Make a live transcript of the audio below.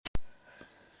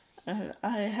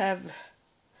I have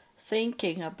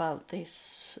thinking about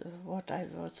this, what I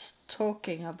was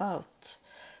talking about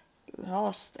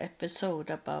last episode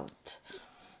about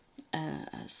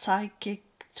psychic,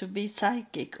 to be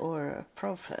psychic or a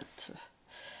prophet.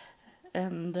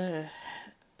 And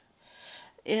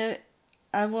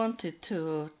I wanted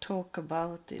to talk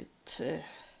about it.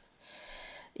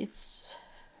 It's,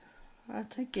 I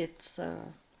think it's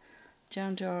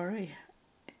January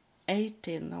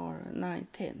 18 or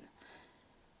 19,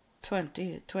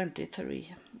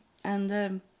 2023.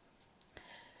 And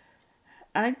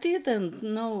I didn't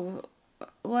know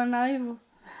when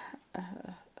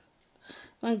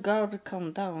when God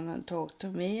come down and talked to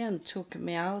me and took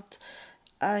me out.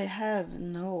 I have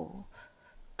no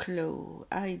clue.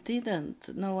 I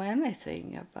didn't know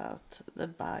anything about the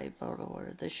Bible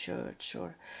or the church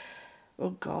or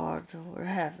God or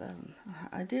heaven.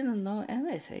 I didn't know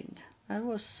anything. I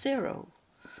was zero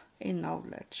in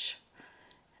knowledge.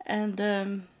 And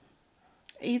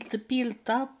it built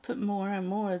up more and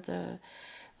more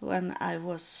when I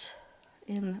was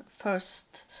in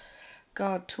first.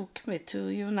 God took me to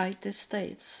United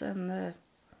States, and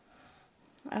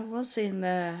I was in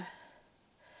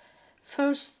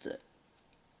first.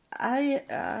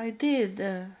 I did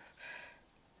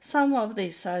some of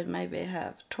this I maybe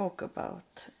have talked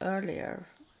about earlier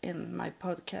in my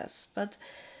podcast, but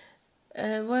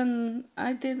when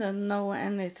I didn't know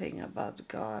anything about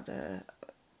God,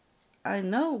 I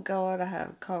know God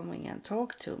have coming and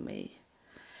talked to me.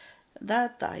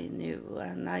 That I knew,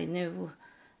 and I knew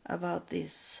about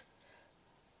this.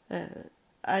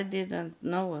 I didn't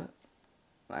know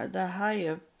the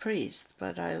higher priest,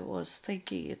 but I was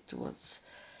thinking it was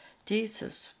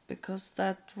Jesus because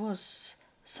that was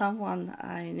someone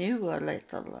I knew a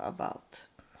little about.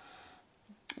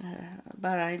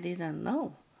 But I didn't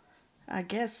know. I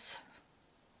guess,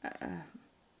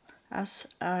 as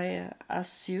I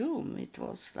assume it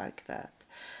was like that.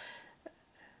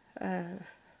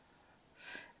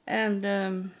 And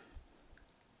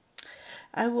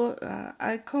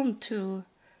I come to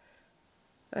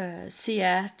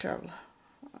Seattle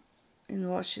in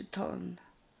Washington,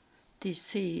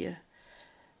 D.C.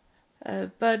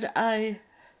 But I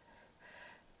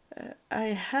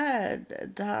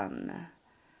had done.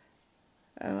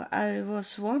 I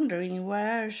was wondering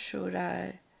where should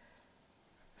I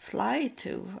fly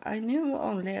to. I knew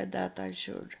only that I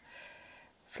should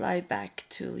fly back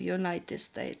to United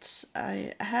States.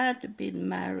 I had been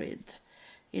married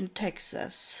in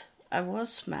Texas. I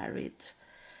was married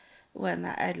when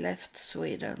I left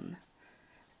Sweden,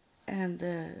 and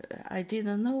I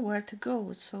didn't know where to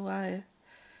go, so I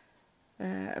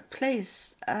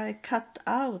cut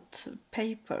out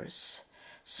papers,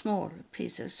 small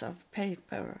pieces of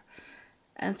paper,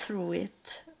 and threw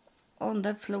it on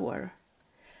the floor.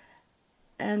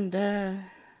 And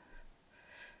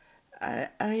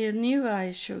I knew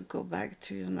I should go back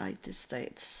to United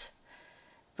States.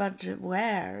 But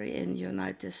where in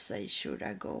United States should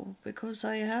I go? Because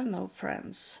I have no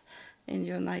friends in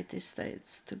United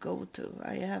States to go to.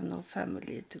 I have no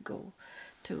family to go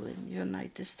to in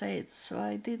United States, so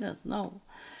I didn't know.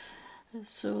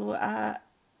 So I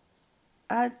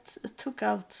took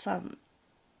out some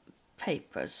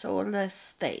papers, all the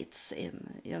states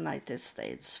in United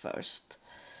States first,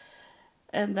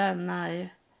 and then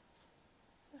I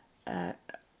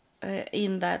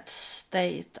in that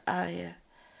state I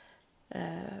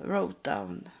wrote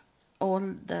down all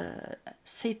the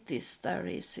cities there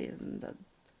is in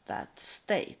that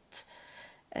state,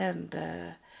 and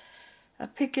I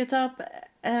picked it up,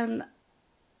 and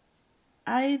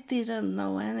I didn't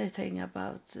know anything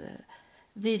about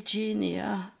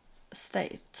Virginia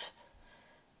state,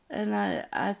 and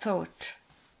I thought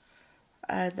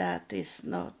that is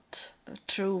not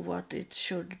true what it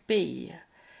should be.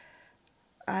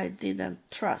 I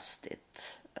didn't trust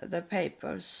it, the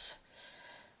papers.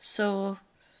 So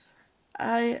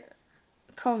I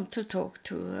come to talk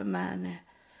to a man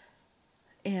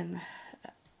in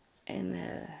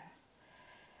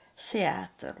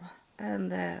Seattle,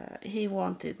 and he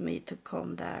wanted me to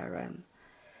come there,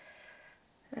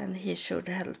 and he should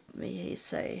help me, he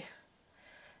say.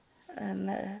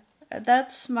 And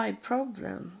that's my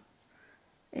problem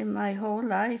in my whole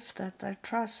life, that I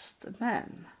trust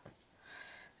men.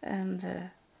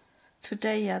 And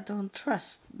today I don't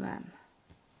trust men.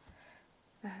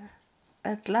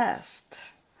 At last,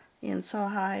 in so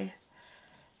high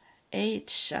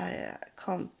age, I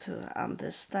come to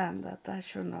understand that I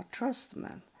should not trust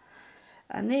men.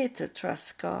 I need to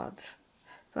trust God,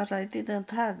 but I didn't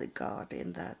have God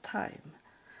in that time.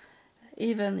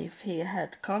 even if he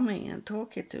had coming and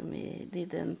talking to me,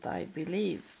 didn't I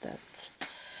believe that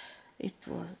it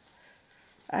was.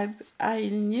 I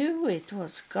knew it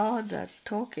was God that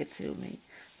talking to me,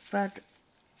 but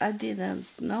I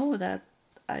didn't know that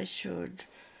I should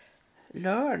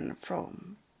learn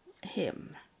from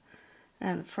him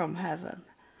and from heaven.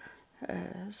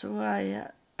 So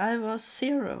I was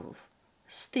zero,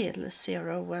 still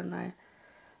zero when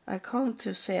I come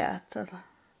to Seattle,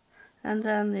 and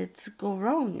then it go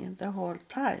wrong the whole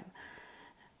time,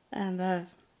 and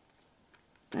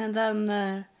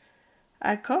then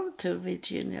I come to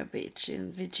Virginia Beach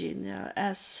in Virginia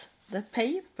as the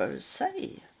papers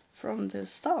say from the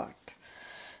start,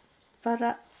 but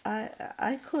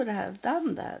I could have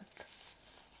done that,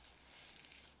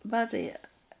 but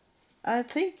I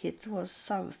think it was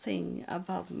something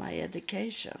about my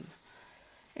education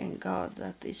in God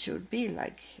that it should be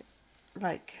like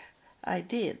I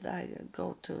did. I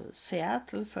go to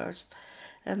Seattle first,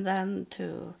 and then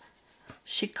to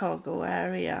Chicago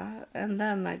area, and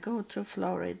then I go to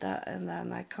Florida, and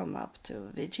then I come up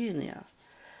to Virginia,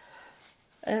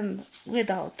 and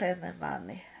without any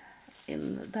money.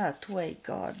 In that way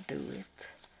God do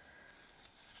it,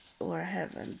 or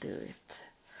heaven do it.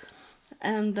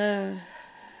 And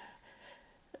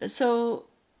so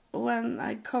when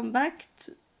I come back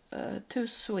to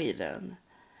Sweden,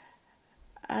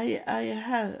 I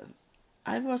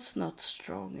was not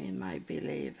strong in my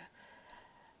belief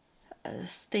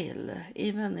still,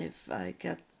 even if I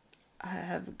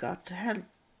have got help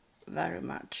very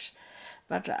much,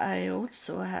 but I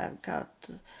also have got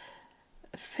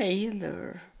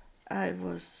failure.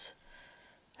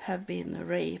 Have been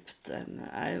raped, and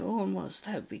I almost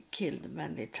have been killed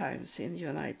many times in the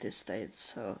United States,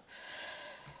 so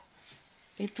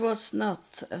it was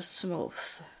not a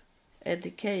smooth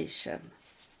education.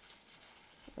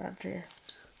 But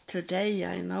today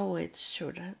I know it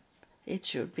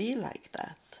should be like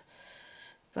that.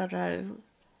 But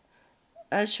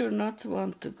I should not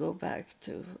want to go back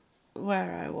to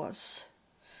where I was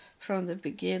from the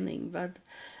beginning, but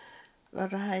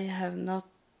I have not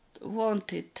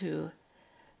wanted to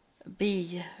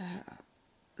be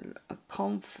a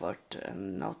comfort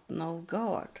and not know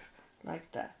God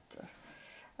like that.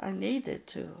 I needed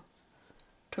to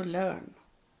learn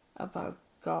about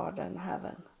God and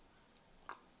heaven,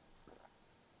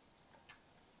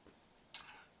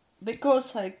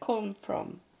 because I come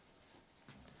from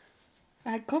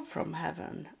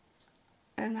heaven,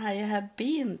 and I have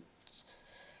been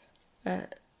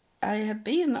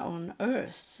on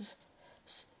earth,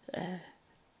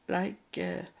 like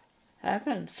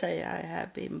heaven say I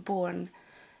have been born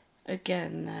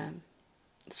again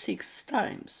 6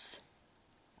 times,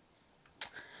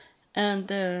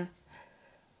 and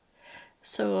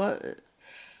so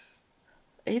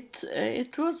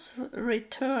it was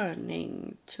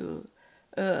returning to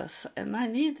earth, and I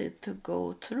needed to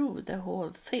go through the whole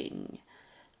thing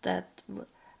that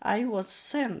I was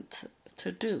sent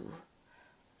to do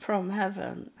from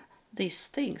heaven. These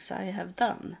things I have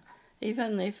done,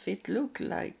 even if it looked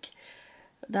like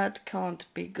that can't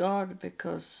be God,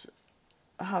 because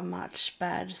how much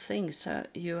bad things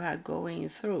you are going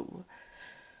through.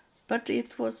 But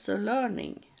it was a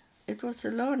learning. It was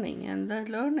a learning, and the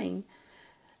learning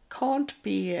can't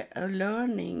be a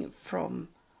learning from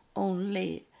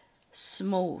only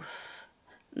smooth,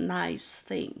 nice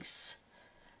things.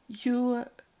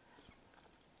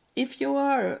 If you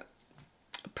are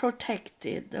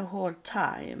protected the whole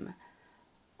time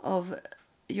of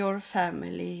your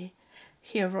family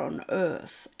here on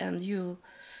earth, and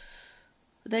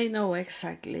they know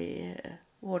exactly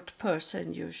what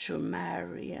person you should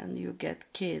marry, and you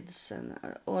get kids and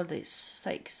all these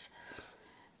things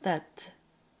that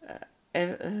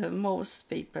most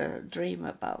people dream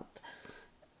about,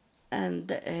 and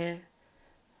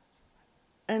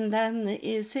then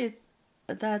is it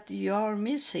that you are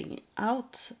missing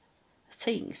out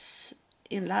things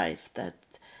in life that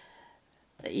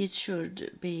it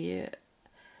should be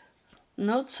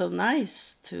not so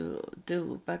nice to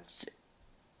do, but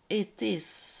it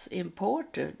is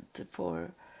important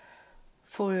for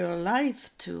your life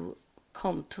to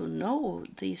come to know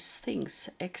these things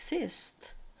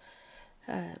exist.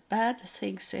 Bad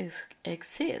things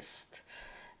exist,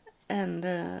 and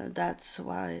that's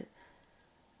why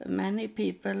many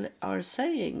people are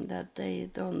saying that they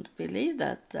don't believe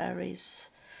that there is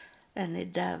any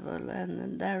devil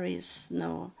and there is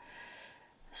no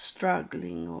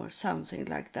struggling or something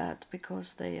like that,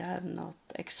 because they have not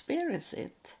experienced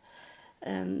it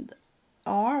and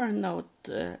are not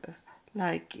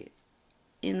like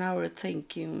in our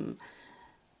thinking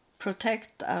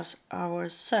protect us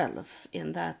ourselves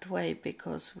in that way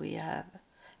because we have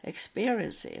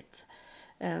experienced it.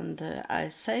 And I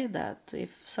say that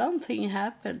if something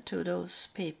happened to those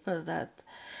people that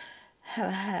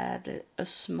have had a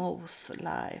smooth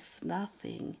life,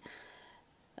 nothing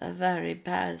very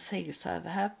bad things have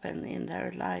happened in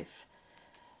their life,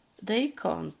 they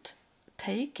can't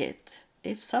take it.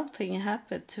 If something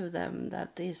happened to them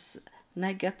that is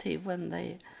negative when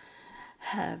they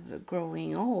have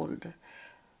growing old,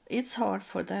 it's hard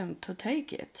for them to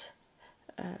take it,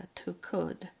 to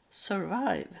could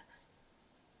survive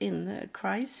in a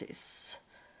crisis,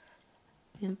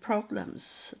 in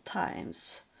problems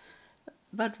times.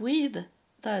 But we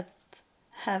that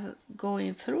have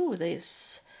going through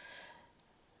this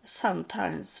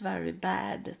sometimes very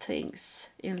bad things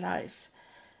in life,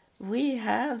 we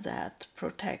have that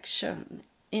protection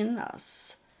in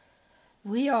us.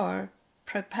 We are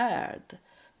prepared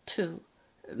to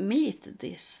meet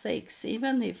these things,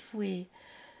 even if we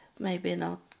maybe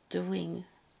not doing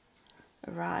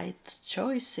right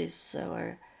choices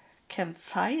or can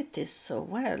fight this so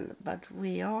well, but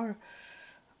we are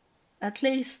at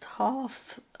least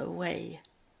half a way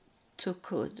to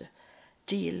could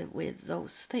deal with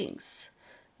those things.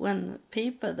 When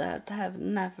people that have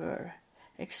never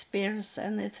experienced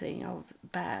anything of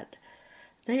bad,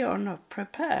 they are not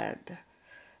prepared.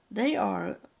 They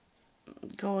are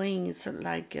going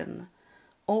like an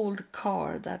old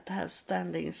car that has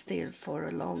standing still for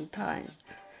a long time,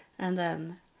 and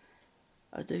then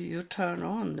do you turn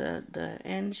on the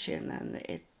engine and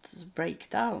it's break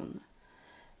down.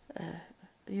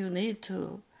 You need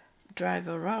to drive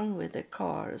around with the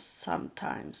car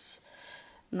sometimes,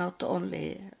 not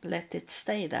only let it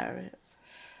stay there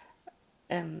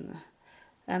and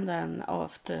then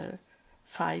after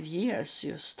 5 years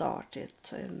you start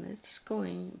it and it's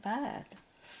going bad.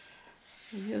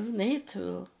 You need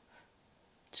to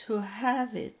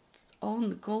have it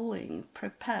ongoing,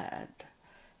 prepared.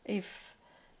 If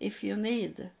you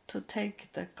need to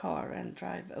take the car and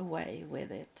drive away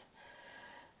with it,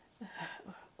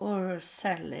 or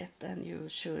sell it, then you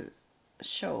should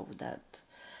show that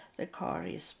the car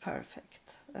is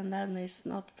perfect. And then it's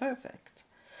not perfect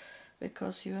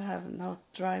because you have not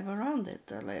drive around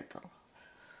it a little.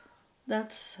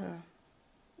 That's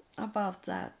about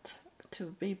that,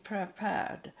 to be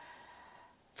prepared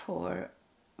for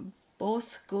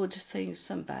both good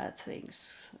things and bad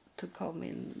things to come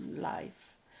in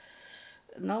life.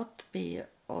 Not be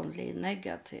only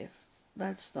negative.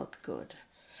 That's not good.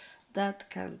 That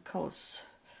can cause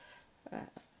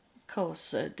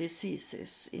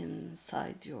diseases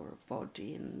inside your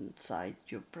body, inside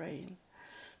your brain,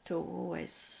 to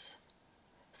always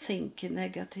think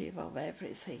negative of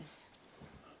everything.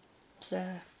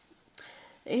 So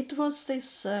it was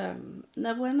this, now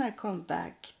when I come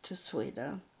back to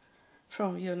Sweden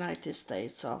from United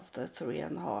States after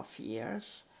 3.5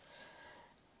 years,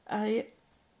 I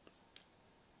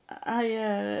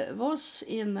was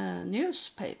in a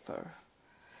newspaper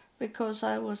because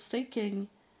I was thinking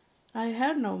I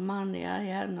had no money, I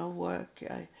had no work,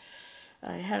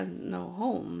 I had no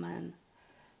home, and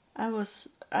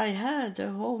I had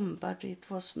a home, but it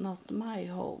was not my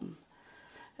home,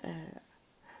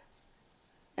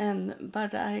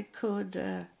 but I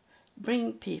could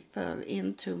bring people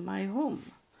into my home.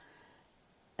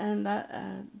 And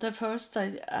the first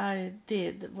I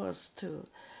did was to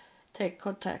take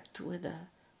contact with a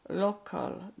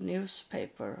local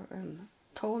newspaper and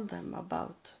told them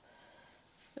about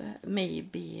me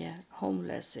being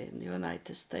homeless in the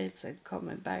United States and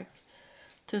coming back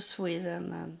to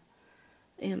Sweden, and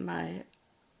in my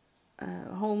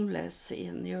homeless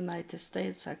in the United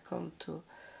States I come to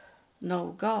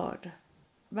know God.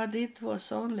 But it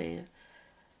was only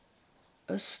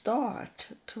a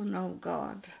start to know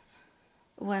God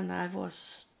when I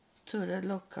was to the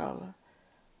local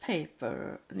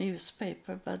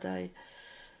newspaper, but I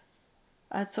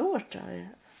thought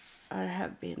I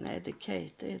have been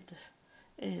educated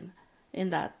in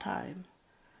that time.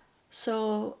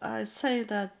 So I say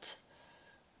that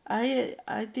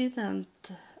I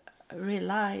didn't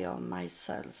rely on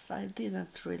myself. I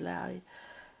didn't rely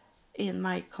in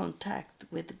my contact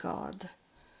with God.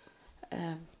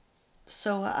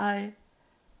 So I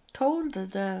told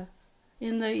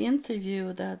in the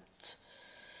interview that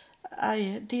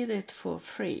I did it for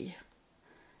free,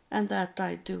 and that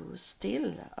I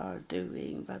still are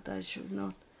doing, but I should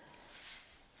not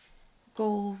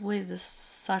go with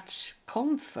such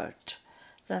comfort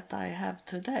that I have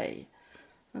today.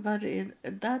 But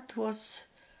that was,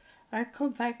 I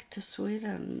come back to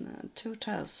Sweden in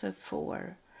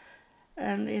 2004,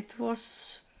 and it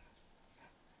was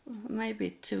maybe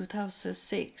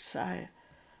 2006, I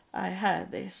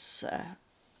had this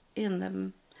in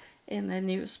the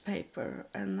newspaper,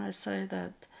 and I say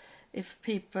that if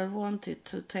people wanted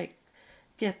to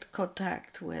get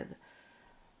contact with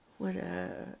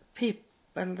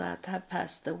people that have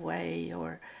passed away,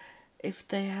 or if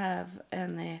they have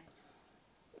any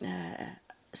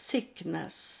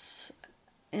sickness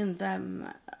in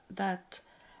them, that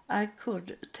I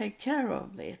could take care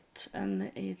of it,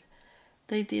 and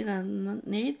they didn't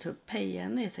need to pay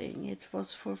anything. It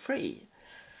was for free.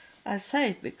 I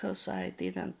say because I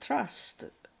didn't trust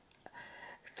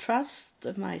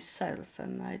myself,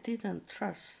 and I didn't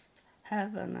trust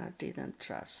heaven. I didn't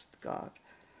trust God.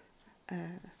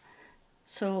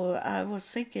 So I was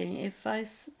thinking, if I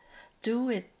do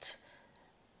it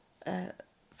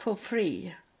for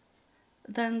free,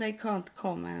 then they can't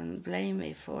come and blame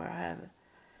me for I have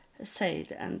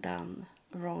said and done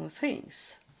wrong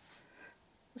things.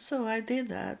 So I did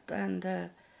that, and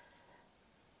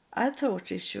I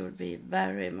thought it should be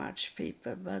very much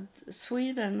people, but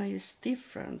Sweden is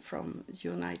different from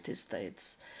United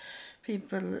States.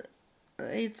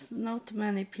 It's not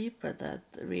many people that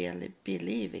really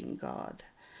believe in God.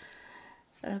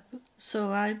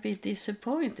 So I'd be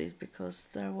disappointed because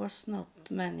there was not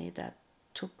many that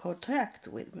took contact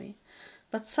with me,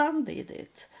 but some did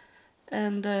it,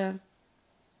 and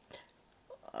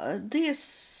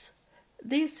this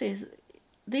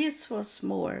was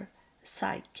more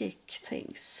psychic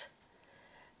things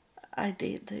I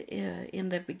did in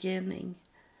the beginning,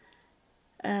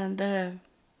 and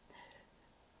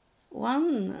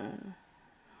one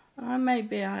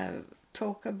maybe I'll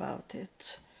talk about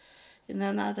it in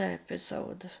another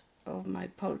episode of my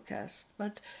podcast,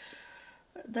 but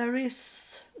there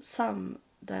is some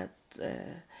that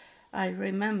I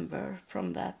remember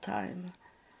from that time,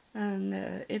 and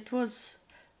it was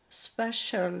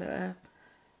special. A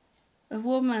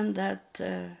woman that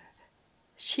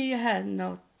she had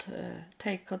not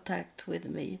take contact with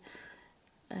me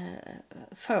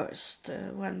first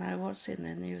when I was in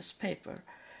the newspaper,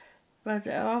 but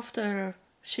after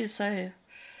she say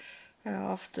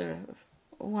after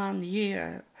 1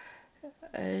 year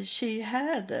she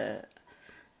had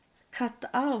cut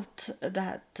out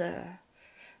that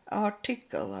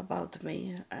article about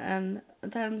me, and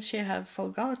then she had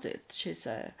forgot it, she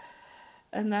said,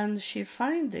 and then she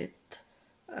find it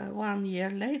 1 year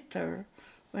later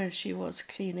when she was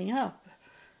cleaning up,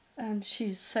 and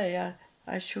she say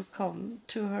I should come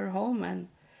to her home,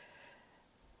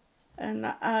 and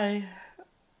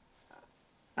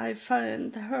I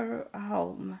found her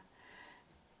home,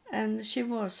 and she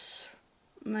was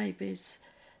maybe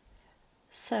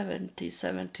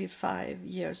 75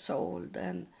 years old,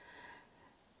 and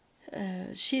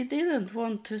she didn't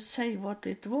want to say what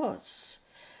it was,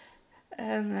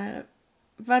 and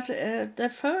but the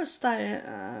first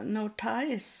I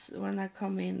noticed when I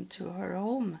come into her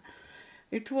home,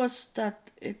 it was that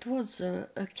it was a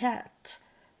cat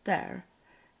there,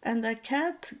 and the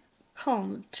cat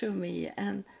come to me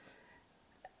and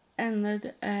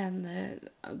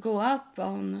go up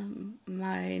on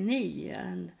my knee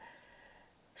and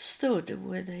stood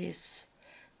with his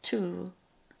two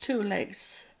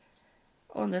legs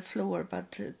on the floor,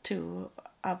 but two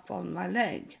up on my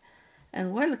leg,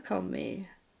 and welcome me.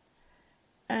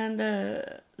 And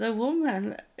the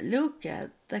woman looked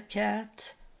at the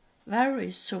cat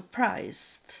very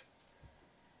surprised,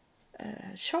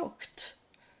 shocked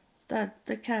that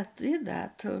the cat did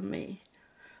that to me.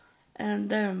 And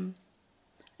then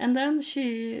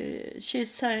she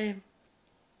say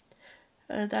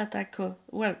that I could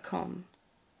welcome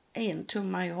into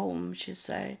my home, she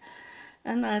say.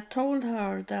 And I told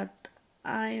her that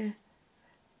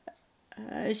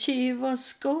she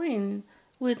was going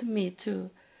with me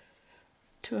to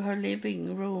her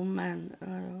living room, and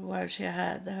where she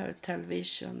had her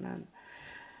television, and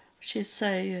she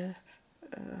say,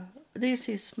 this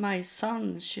is my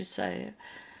son, she say,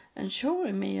 and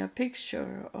showing me a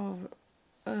picture of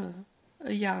a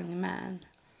young man,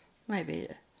 maybe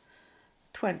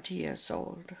 20 years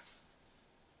old.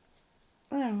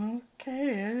 Oh,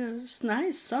 okay, it's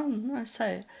nice son, I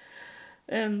say,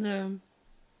 and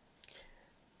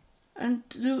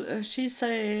she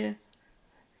say,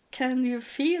 can you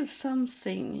feel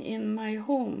something in my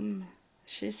home,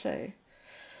 she say.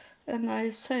 And I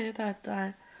say that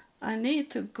I need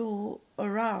to go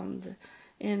around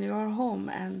in your home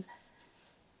and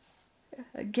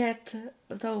get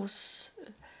those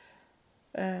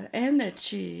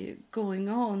energy going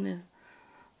on,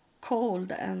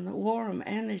 cold and warm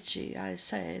energy, I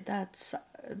say,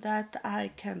 that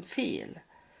I can feel.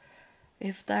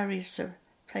 If there is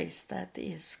place that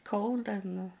is cold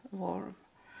and warm,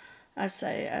 I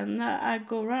say. And I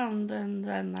go round and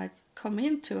then I come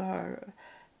into her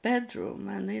bedroom,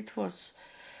 and it was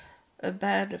a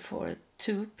bed for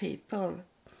 2 people.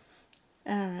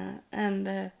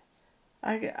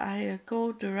 I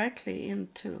go directly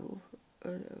into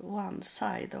one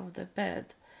side of the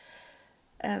bed,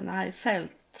 and I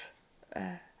felt,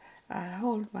 I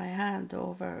hold my hand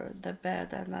over the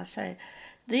bed and I say,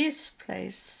 this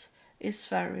place is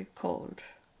very cold.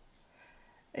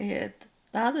 The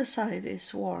other side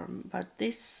is warm, but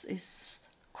this is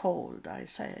cold, I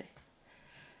say.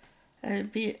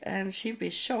 And she be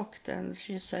shocked, and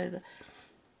she said,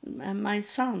 my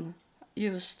son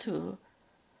used to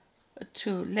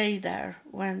lay there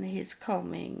when he's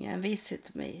coming and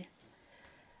visit me,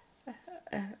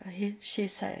 she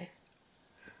say.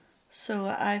 So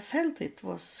I felt it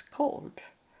was cold.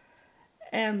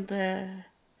 And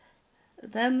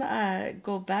then I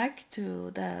go back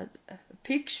to the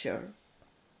picture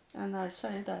and I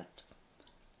say that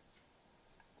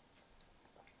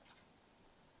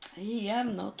he have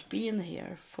not been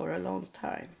here for a long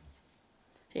time.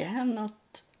 He have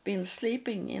not been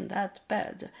sleeping in that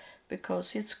bed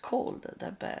because it's cold,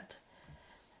 the bed,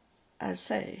 I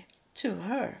say to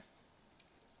her.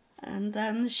 And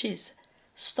then she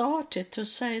started to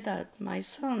say that my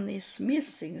son is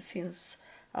missing since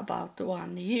about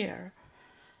 1 year,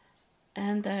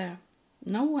 and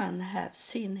no one have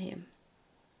seen him.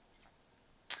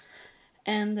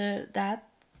 And that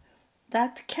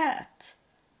cat,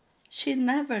 she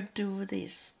never do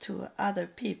this to other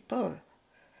people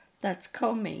that's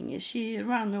coming. She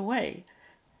run away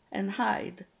and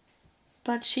hide,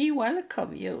 but she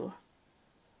welcome you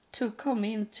to come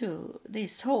into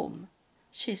this home,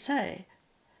 she say.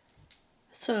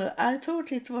 So I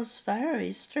thought it was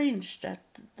very strange that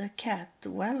the cat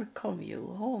welcome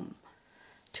you home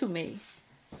to me.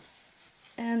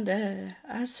 And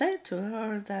I said to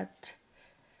her that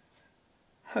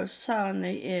her son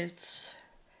is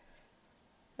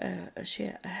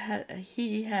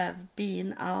he have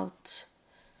been out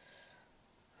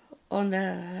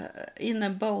in a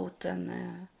boat,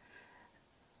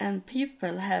 and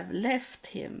people have left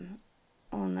him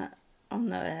on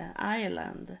an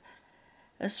island,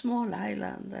 a small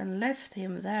island, and left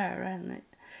him there, and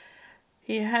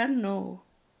he had no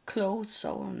clothes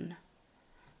on.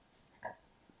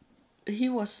 He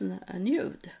was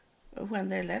nude when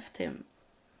they left him.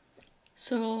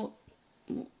 So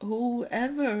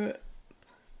whoever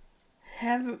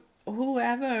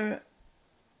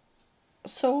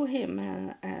saw him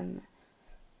and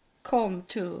come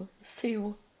to see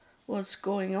what's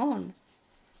going on,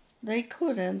 they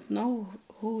couldn't know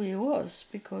who he was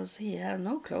because he had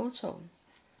no clothes on.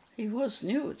 He was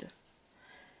nude.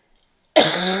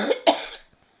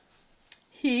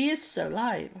 He is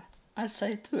alive, I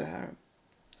say to her,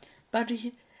 but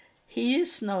he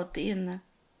is not in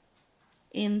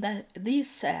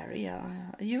this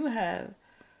area. You have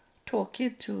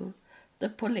talked to the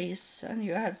police and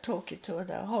you have talked to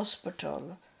the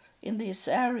hospital in this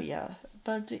area,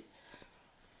 but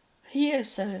he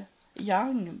is a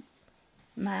young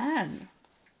man,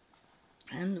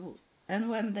 and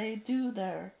when they do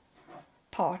their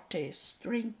parties,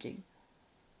 drinking,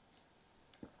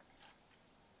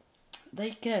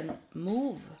 they can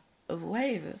move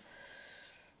away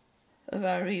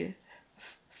very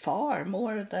far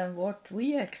more than what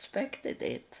we expected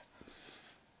it.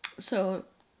 So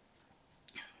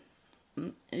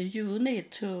you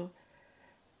need to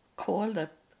call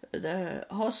the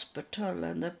hospital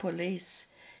and the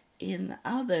police in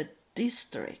other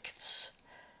districts,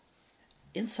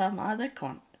 in some other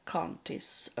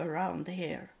counties around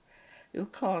here. You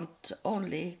can't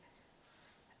only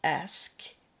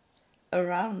ask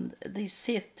around the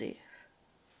city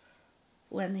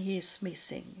when he's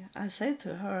missing, I say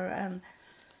to her, and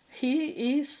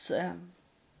he is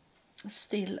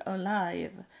still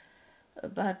alive,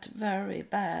 but very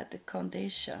bad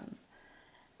condition,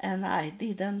 and I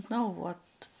didn't know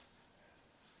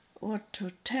what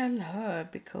to tell her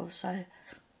because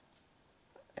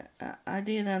I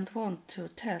didn't want to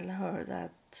tell her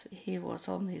that he was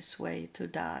on his way to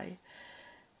die,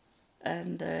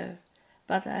 and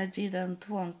but I didn't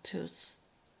want to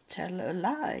tell a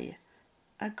lie.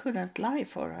 I couldn't lie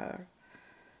for her.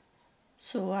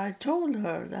 So I told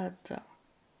her that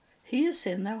he is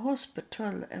in the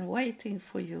hospital and waiting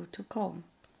for you to come.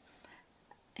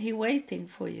 He waiting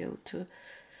for you to,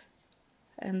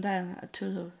 and then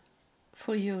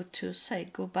for you to say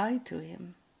goodbye to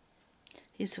him.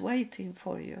 He's waiting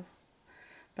for you,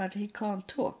 but he can't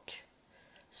talk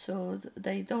so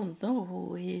they don't know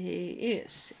who he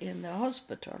is in the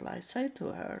hospital, I say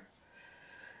to her.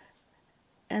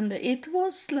 And it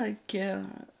was like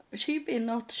she be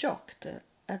not shocked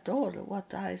at all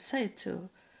what I say to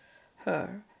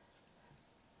her.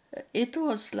 It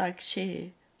was like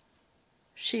she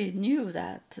knew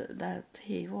that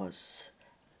he was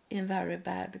in very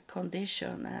bad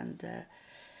condition, and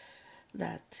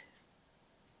that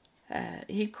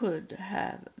he could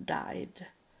have died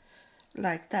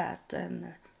like that,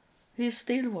 and he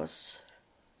still was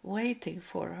waiting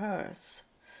for hers.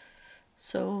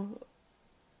 So,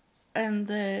 and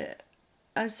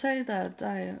I say that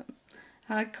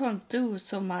I can't do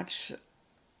so much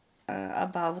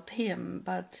about him,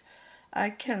 but I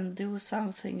can do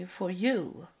something for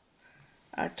you,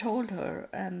 I told her,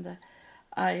 and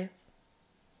I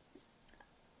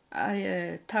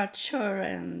touch her,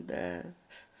 and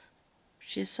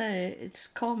she say it's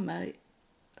come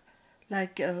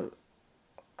like a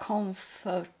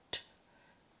comfort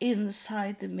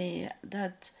inside me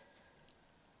that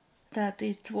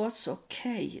it was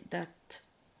okay, that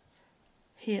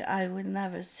I will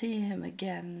never see him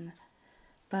again,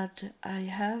 but I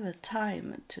have a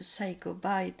time to say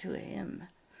goodbye to him,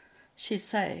 she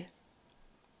say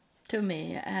to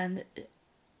me, and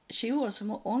she was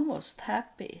almost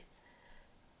happy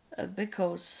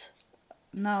because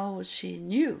now she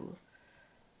knew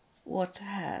what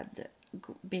had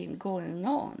been going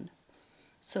on.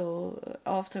 So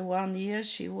after 1 year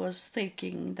she was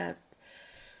thinking that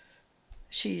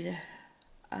she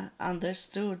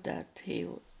understood that he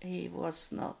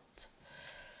was not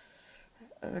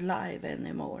alive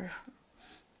anymore,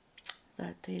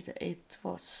 that it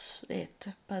was it.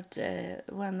 But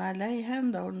when I lay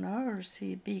hand on her,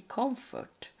 she be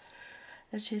comfort.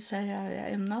 And she say,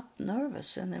 I am not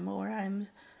nervous anymore. I'm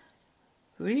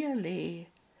really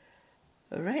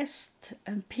rest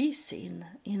and peace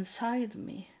inside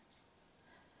me,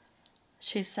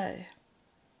 she say.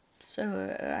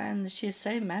 So, and she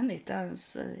say many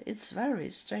times, it's very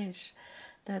strange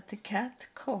that the cat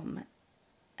come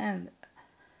and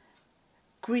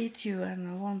greet you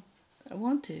and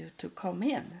want you to come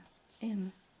in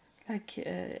like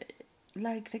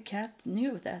the cat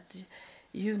knew that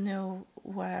you know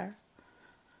where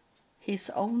his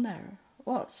owner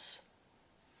was.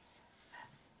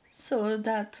 So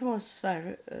that was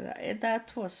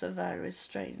a very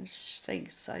strange thing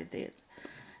I did.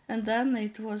 And then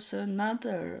it was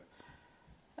another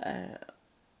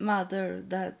mother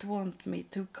that want me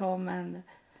to come, and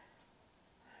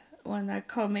when I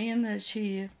come in,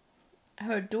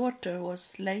 her daughter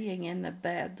was laying in a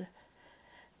bed,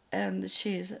 and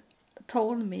she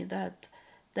told me that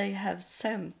they have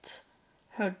sent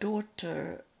her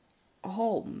daughter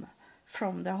home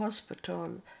from the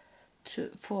hospital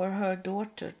for her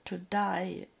daughter to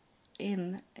die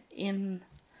in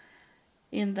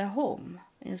the home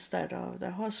instead of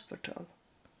the hospital.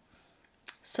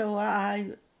 So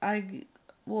I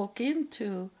walk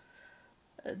into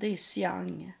this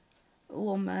young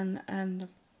woman and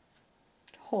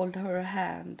hold her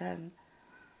hand and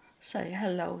say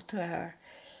hello to her.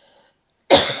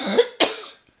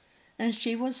 And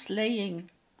she was laying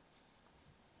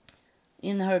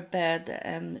in her bed,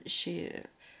 and she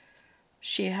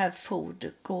had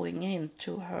food going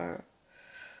into her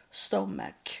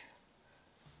stomach.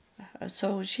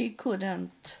 So she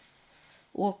couldn't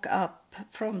walk up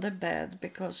from the bed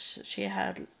because she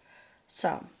had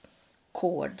some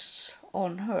cords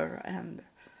on her, and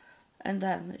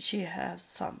then she had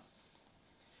some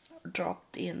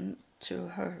dropped into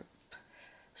her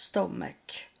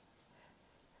stomach.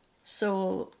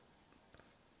 So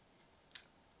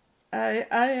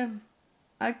I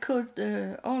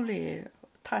could only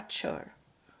touch her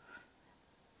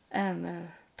and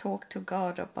talk to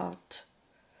God about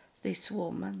this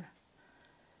woman.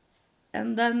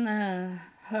 And then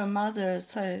her mother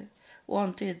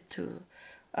wanted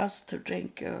us to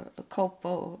drink a cup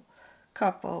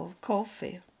of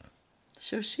coffee.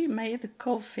 So she made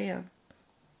coffee and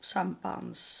some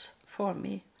buns for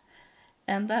me.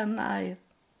 And then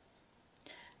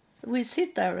we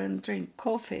sit there and drink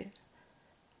coffee.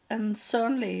 And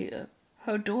suddenly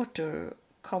her daughter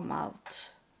come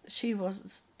out. She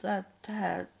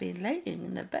had been laying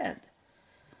in the bed,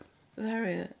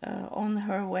 very on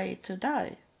her way to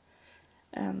die.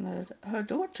 And her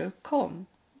daughter come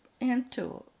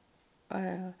into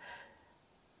the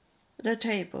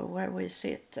table where we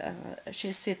sit.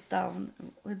 She sit down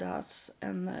with us,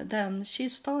 and then she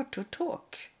start to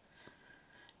talk.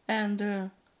 And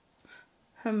her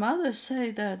mother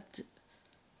say that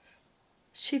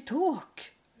she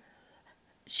talk.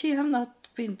 She have not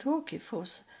been talking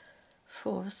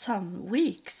for some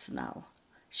weeks now.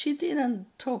 She didn't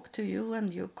talk to you when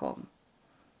you come.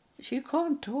 She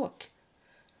can't talk.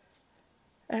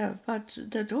 But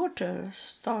the daughter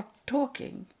started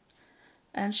talking,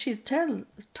 and she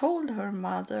told her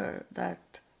mother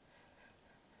that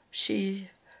she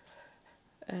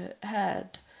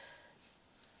had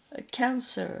a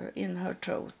cancer in her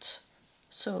throat,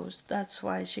 so that's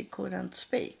why she couldn't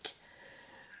speak.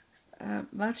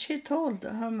 But she told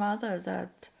her mother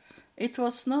that it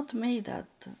was not me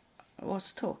that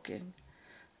was talking.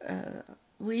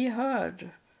 We heard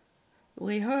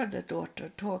the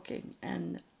daughter talking,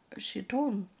 and she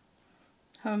told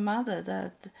her mother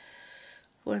that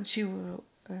when she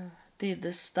did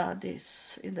the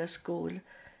studies in the school,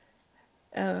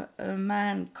 a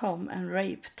man come and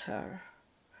raped her,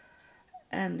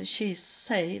 and she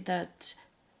say that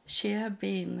she had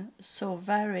been so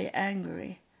very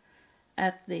angry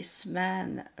at this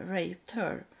man raped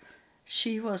her.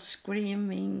 She was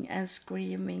screaming and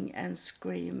screaming and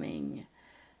screaming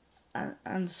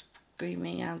and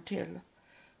screaming until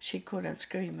she couldn't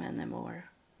scream anymore.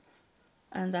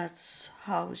 And that's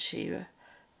how she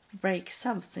break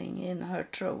something in her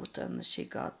throat, and she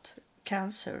got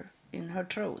cancer in her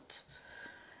throat.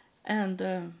 And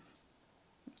the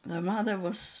mother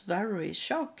was very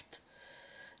shocked,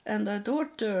 and the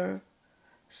daughter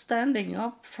standing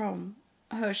up from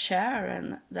her chair,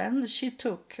 and then she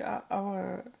took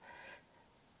our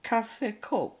coffee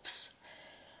cups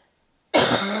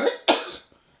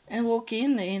and walked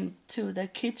into the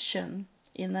kitchen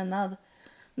in another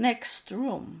next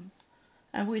room,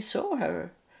 and we saw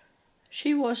her.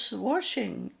 She was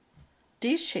washing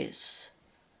dishes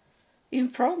in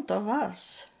front of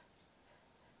us,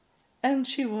 and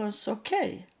she was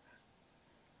okay.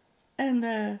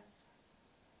 And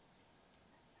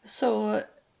so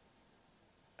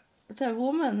the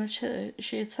woman,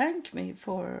 she thanked me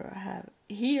for have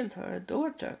healed her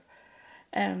daughter,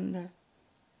 and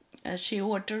she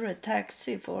ordered a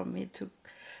taxi for me to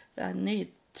need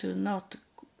to not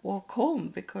walk home,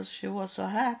 because she was so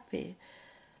happy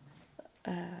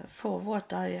for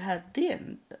what I had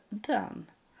done.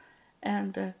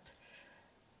 And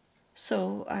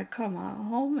so I come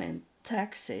home in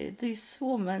taxi. This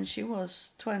woman, she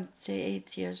was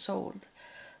 28 years old,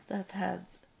 that had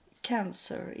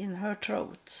cancer in her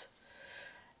throat.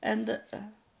 And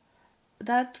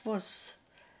it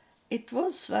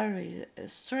was very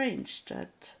strange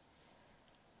that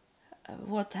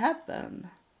what happened.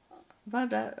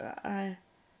 But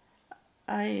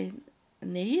I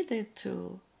needed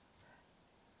to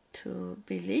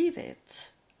believe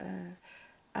it.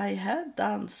 I had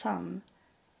done some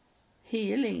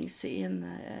healings in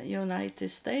United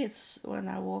States when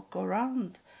I walk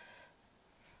around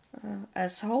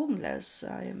as homeless.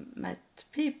 I met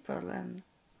people,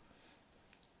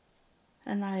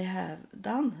 and I have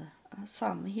done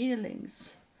some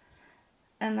healings,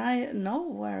 and I know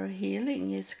where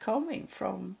healing is coming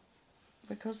from,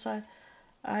 because I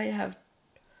have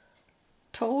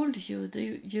told you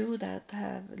that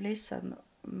have listened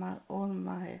all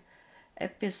my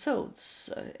episodes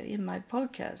in my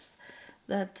podcast,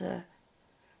 that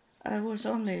I was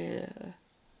only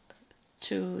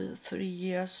 2-3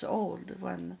 years old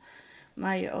when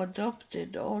my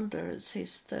adopted older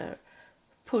sister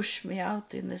pushed me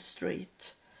out in the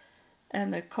street,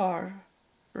 and a car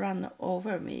ran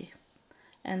over me,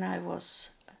 and I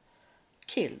was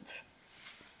killed.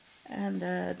 And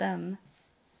then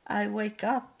I wake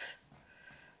up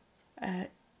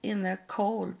in a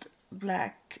cold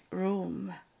black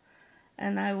room,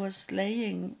 and I was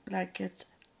laying like a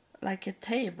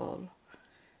table,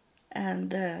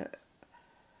 and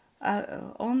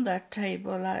on that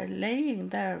table I laying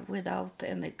there without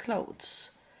any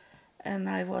clothes, and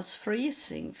I was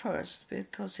freezing first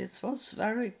because it was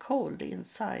very cold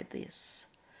inside this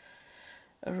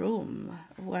room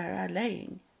where I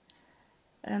laying.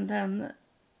 And then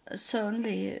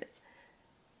suddenly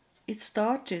it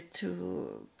started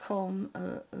to come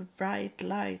a bright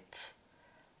light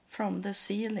from the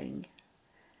ceiling,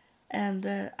 and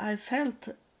I felt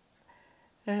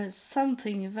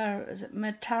something very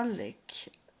metallic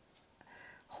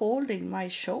holding my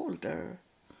shoulder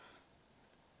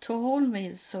to hold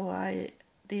me so I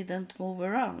didn't move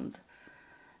around.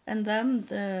 And then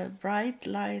the bright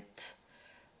light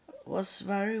was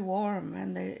very warm,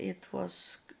 and it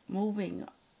was moving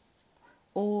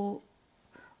all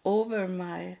over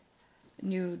my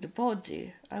nude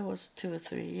body. I was 2 or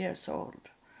 3 years old.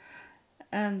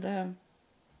 And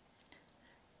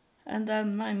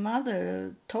then my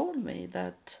mother told me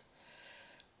that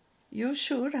you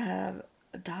should have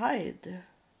died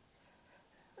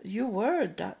you were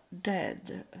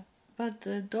dead, but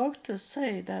the doctors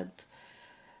say that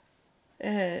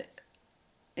uh,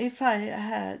 if I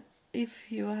had,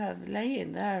 if you have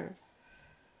lain there,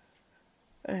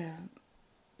 uh,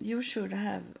 you should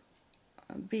have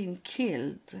been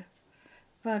killed,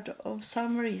 but of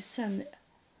some reason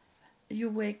you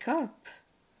wake up.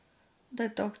 The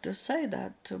doctor said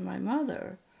that to my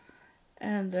mother,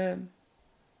 and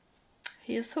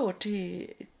he thought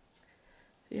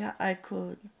I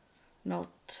could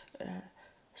not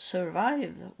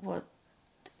survive what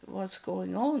was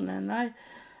going on, and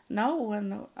now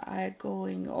when I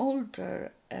going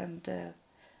older and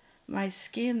my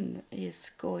skin is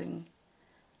going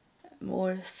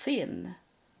more thin,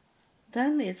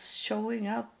 then it's showing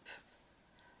up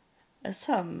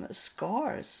some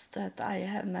scars that I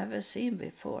have never seen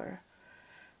before.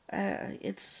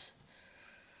 It's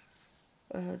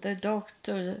the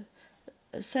doctor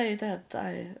say that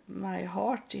my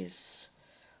heart is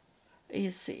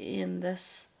in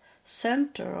this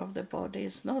center of the body.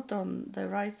 It's not on the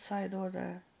right side or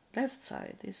the left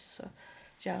side. It's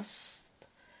just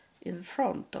in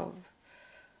front of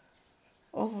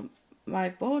my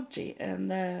body. And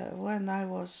when I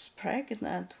was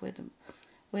pregnant with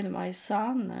my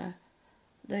son,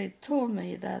 they told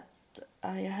me that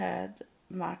I had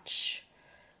much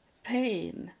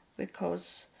pain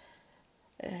because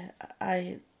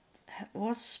I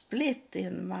was split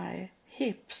in my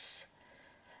hips.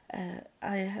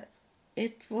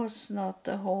 It was not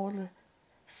the whole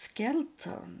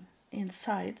skeleton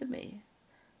inside me,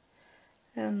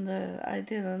 and I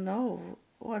didn't know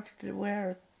what they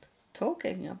were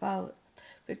talking about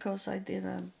because I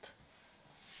didn't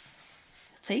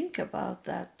think about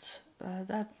that.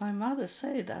 That my mother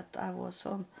said that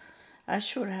I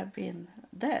should have been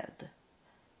dead,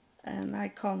 and I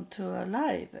come to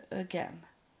alive again.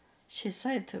 She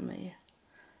said to me,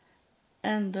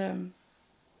 and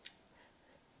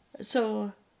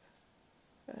so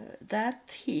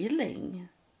that healing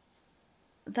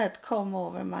that come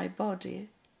over my body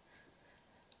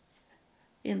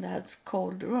in that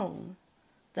cold room,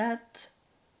 that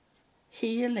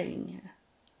healing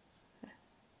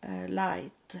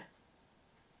light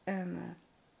and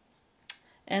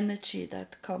energy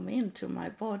that come into my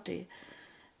body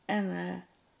and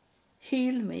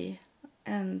heal me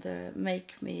and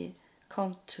make me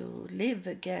come to live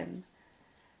again.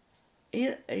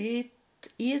 It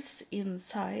is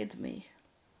inside me,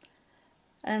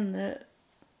 and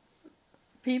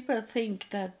people think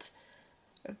that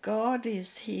God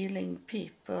is healing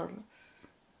people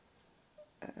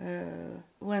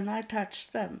when I touch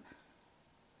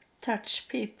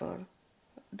people.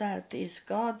 That is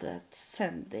God that's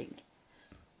sending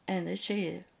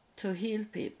energy to heal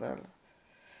people.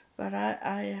 But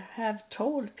I have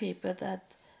told people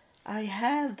that I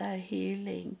have that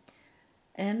healing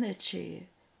energy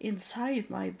inside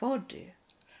my body.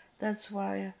 That's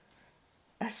why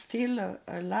I'm still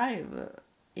alive,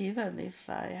 even if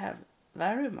I have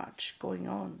very much going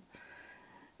on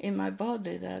in my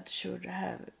body that should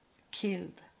have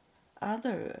killed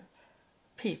other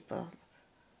people.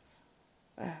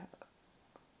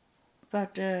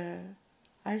 But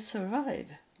I survive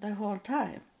the whole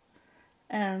time,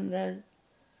 and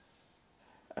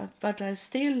but I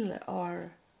still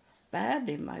are bad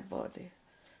in my body.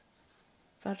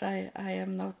 But I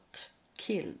am not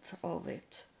killed of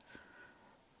it.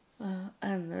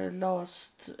 And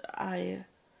last I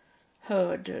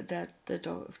heard that the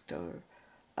doctor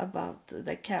about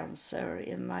the cancer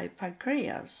in my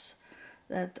pancreas,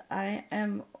 that I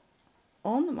am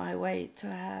on my way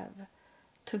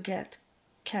to get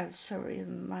cancer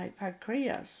in my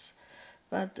pancreas.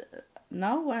 But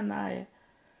now when I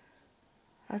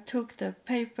took the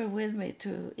paper with me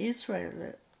to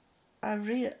Israel, I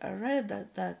read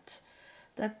that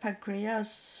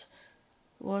pancreas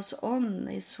was on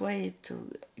its way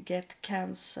to get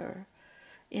cancer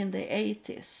in the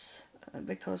 80s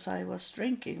because I was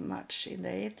drinking much in the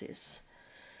 80s.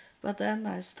 But then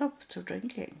I stopped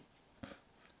drinking,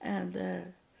 and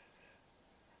then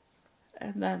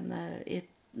it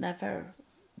never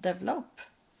developed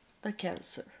the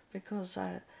cancer because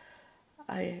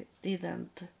I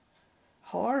didn't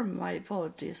harm my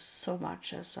body so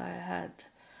much as I had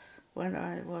when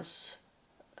I was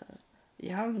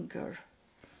younger.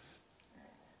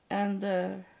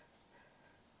 And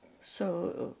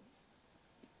so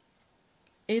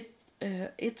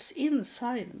it's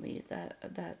inside me,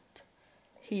 that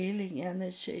healing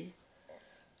energy,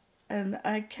 and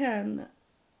I can,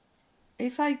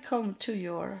 if I come to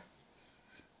your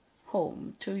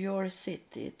home, to your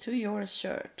city, to your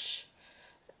church,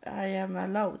 I am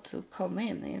allowed to come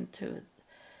into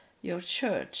your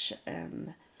church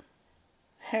and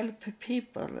help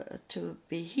people to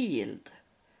be healed.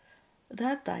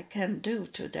 That I can do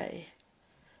today.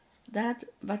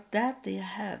 But that they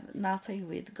have nothing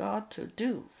with God to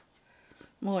do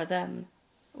more than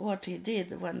what He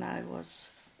did when I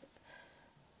was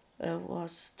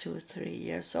 2-3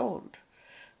 years old.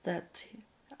 That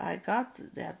I got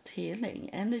that healing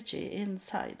energy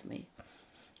inside me.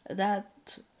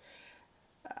 That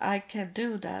I can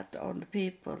do that on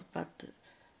people, but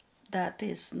that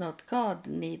is not God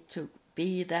need to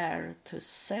be there to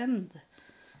send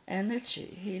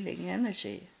energy, healing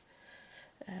energy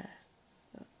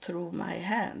through my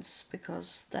hands,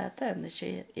 because that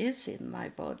energy is in my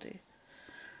body.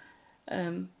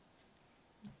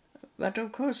 But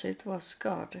of course it was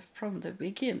God from the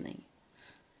beginning,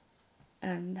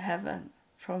 and heaven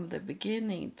from the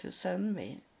beginning to send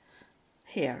me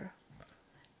here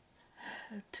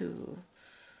to...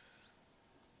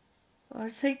 I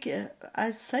think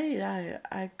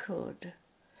I could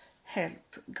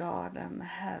help God and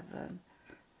heaven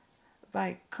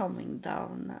by coming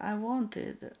down. I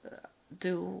wanted to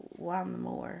do one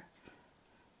more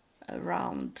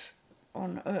round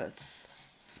on earth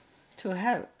to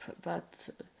help, but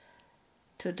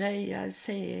today I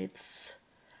say it's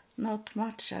not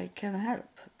much I can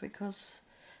help, because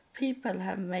people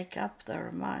have made up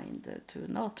their mind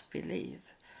to not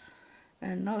believe,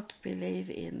 and not believe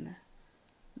in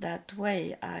that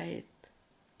way I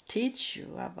teach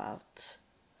you about.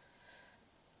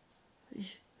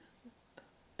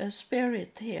 A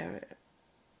spirit here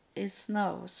is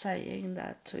now saying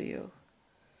that to you.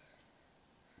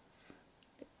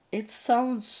 It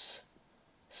sounds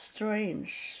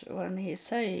strange when he's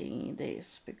saying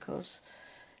this, because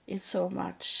it's so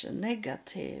much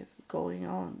negative going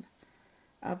on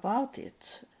about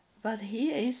it. But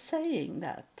he is saying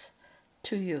that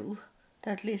to you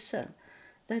that listen,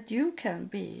 that you can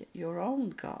be your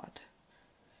own God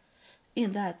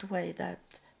in that way,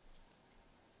 that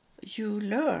you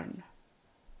learn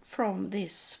from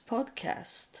this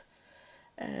podcast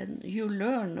and you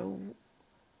learn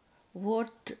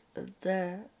what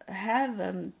the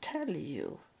heaven tell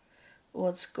you,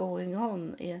 what's going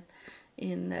on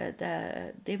in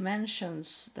the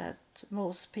dimensions that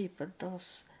most people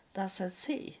doesn't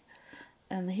see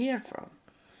and hear from,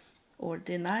 or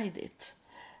denied it.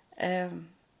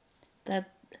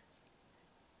 That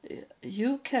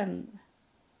you can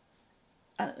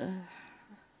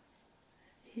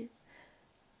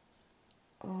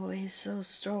he's so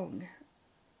strong.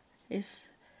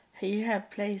 He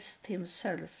had placed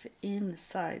himself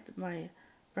inside my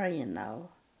brain now.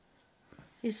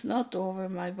 He's not over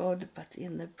my body, but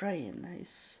in the brain.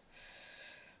 He's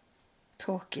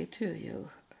talking to you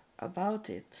about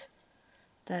it.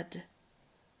 That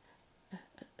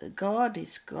God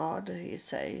is God, he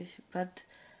says, but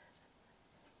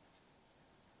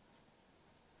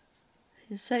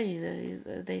he say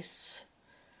this,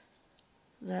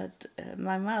 that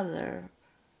my mother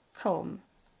come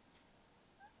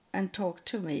and talked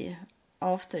to me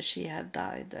after she had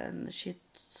died, and she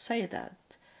say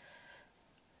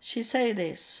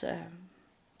this,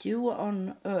 you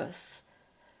on earth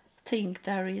think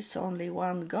there is only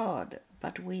one God,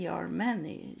 but we are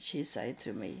many, she said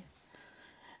to me.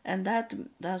 And that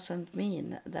doesn't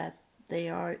mean that they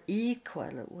are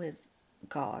equal with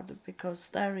God, because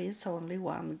there is only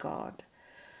one God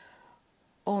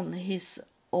on his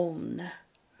own,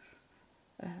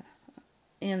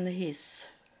 in his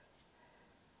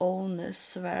own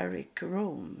spheric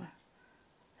room,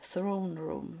 throne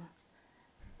room.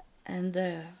 And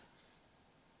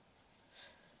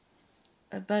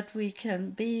but we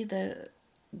can be the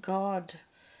God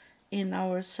in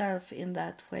ourselves in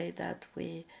that way, that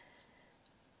we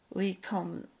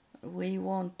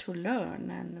want to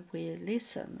learn, and we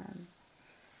listen and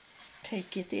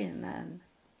take it in, and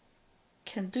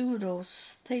can do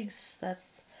those things that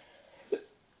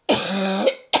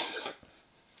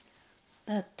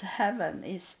that heaven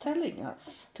is telling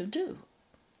us to do,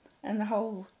 and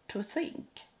how to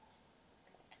think.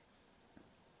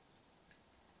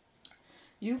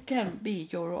 You can be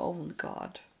your own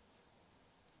God.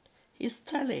 He's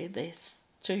telling this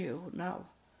to you now.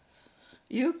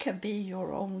 You can be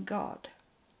your own God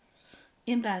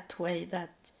in that way,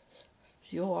 that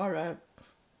you are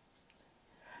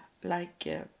like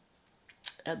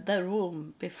the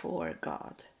room before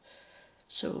God.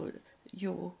 So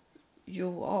you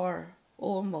are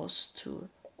almost to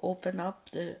open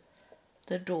up the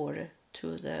door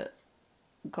to the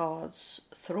God's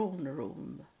throne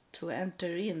room, to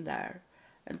enter in there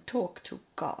and talk to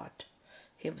God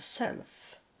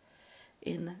himself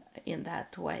in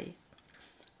that way.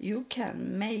 you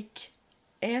can make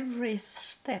every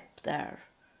step there.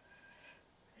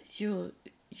 You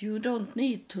don't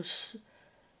need to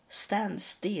stand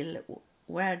still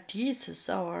where Jesus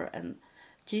are, and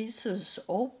Jesus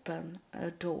open a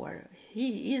door.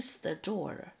 He is the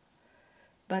door,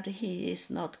 but he is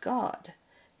not God.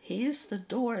 He is the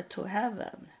door to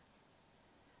heaven,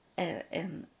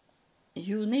 and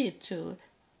you need to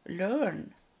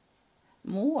learn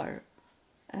more.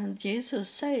 And Jesus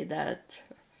say that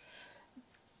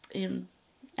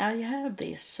I have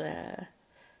this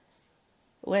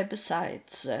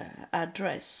website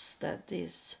address that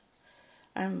is,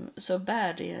 I'm so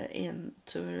bad in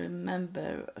to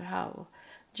remember how,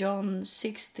 John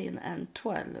 16 and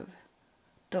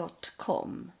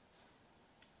 12.com.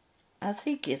 I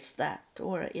think it's that,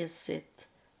 or is it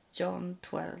John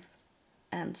 12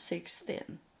 and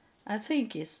 16? I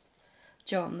think it's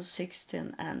John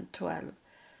 16 and 12,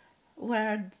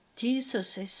 where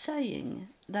Jesus is saying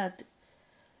that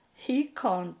he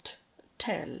can't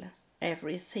tell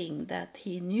everything that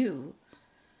he knew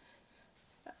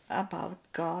about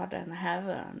God and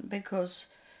heaven, because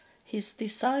his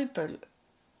disciple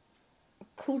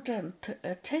couldn't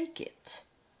take it.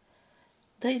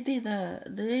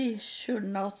 They should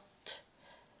not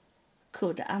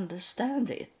could understand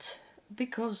it,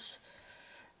 because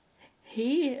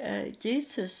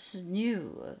Jesus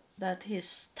knew that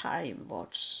his time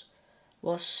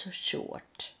was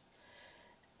short,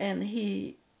 and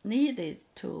he needed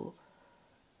to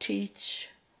teach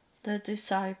the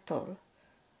disciple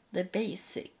the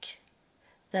basic,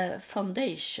 the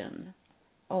foundation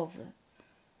of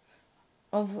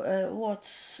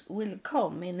what will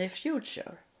come in the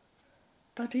future.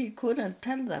 But he couldn't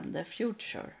tell them the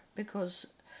future,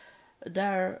 because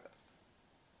they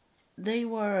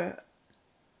were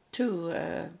too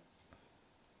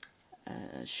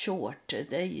short.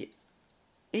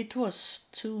 It was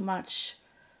too much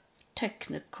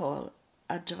technical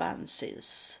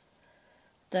advances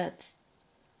that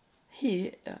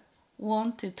he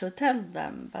wanted to tell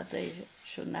them, but they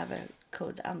should never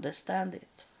could understand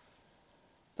it.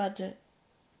 But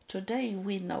today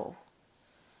we know.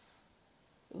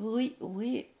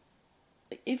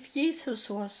 If Jesus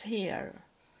was here,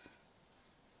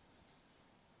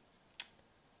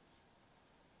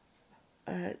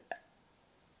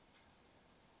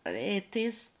 it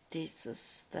is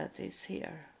Jesus that is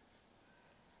here.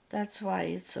 That's why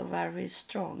it's so very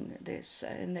strong, this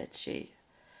energy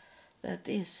that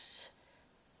is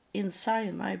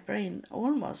inside my brain,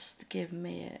 almost give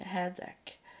me a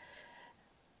headache.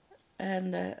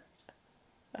 And that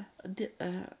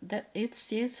it's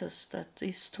Jesus that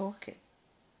is talking.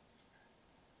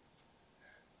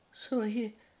 So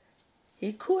he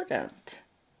couldn't.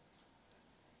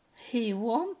 He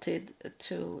wanted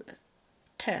to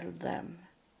tell them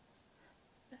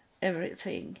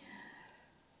everything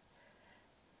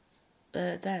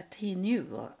that he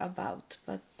knew about,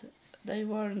 but they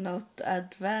were not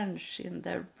advanced in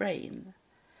their brain.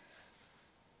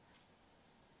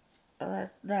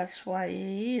 That's why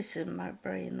he is in my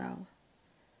brain now,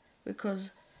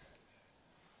 because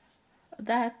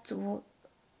that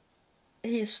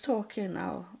he's talking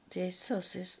now.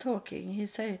 Jesus is talking. He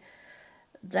say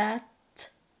that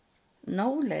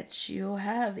knowledge you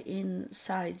have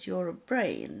inside your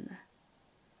brain,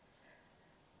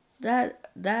 that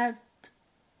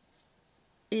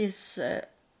is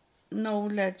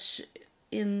knowledge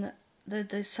in the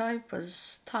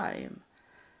disciples' time.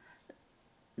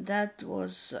 That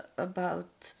was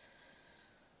about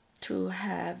to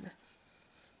have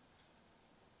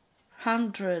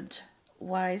 100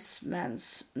 wise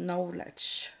men's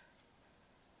knowledge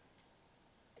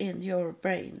in your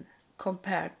brain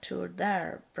compared to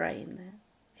their brain,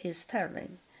 he's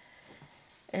telling.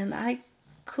 And I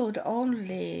could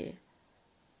only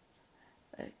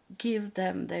give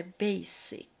them the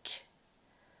basic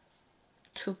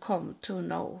to come to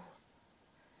know.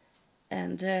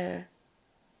 And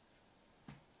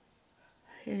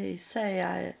he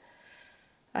say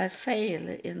I fail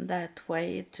in that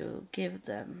way to give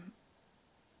them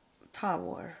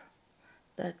power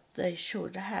that they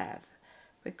should have,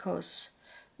 because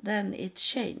then it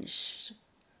changed.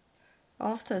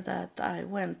 After that I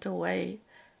went away,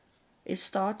 it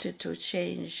started to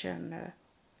change, and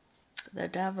the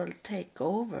devil take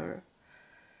over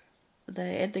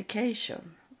the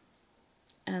education.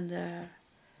 And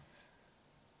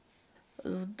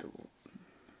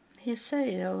he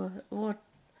say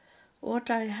what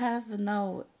I have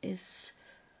now is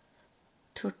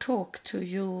to talk to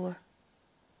you,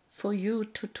 for you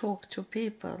to talk to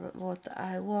people what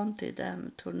I wanted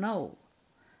them to know,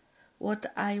 what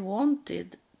I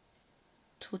wanted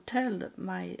to tell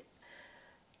my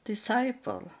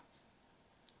disciple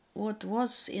what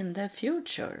was in the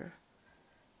future,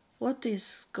 what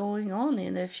is going on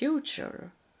in the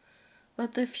future.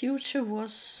 But the future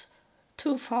was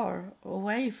too far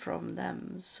away from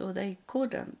them, so they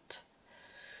couldn't.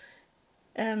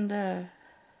 And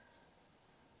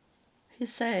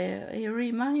he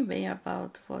reminded me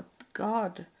about what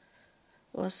God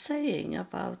was saying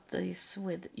about this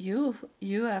with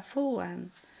UFO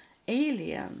and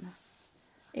alien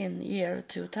in year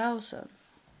 2000.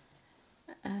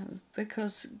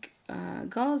 Because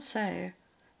God said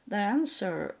the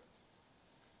answer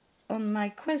on my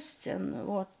question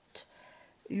what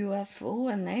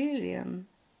UFO and alien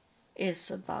is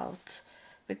about,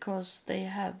 because they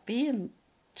have been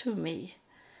to me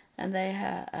and they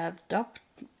have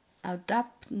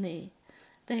adopted me.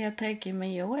 They have taken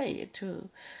me away to.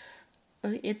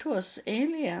 It was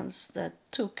aliens that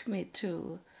took me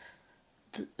to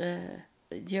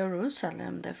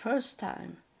Jerusalem the first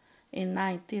time in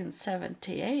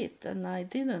 1978, and I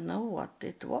didn't know what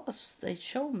it was. They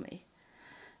showed me,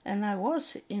 and I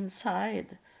was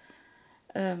inside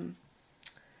a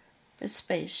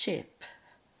spaceship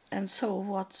and saw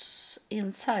what's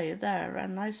inside there,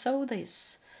 and I saw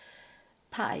this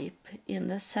pipe in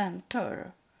the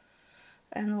center,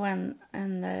 and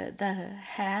the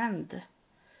hand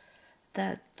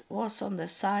that was on the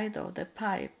side of the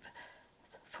pipe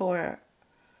for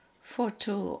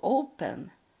to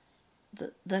open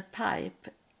the pipe,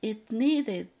 it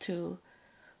needed to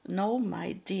know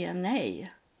my DNA,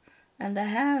 and the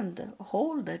hand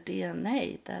hold the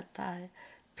DNA that I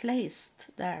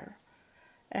placed there,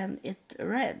 and it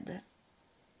read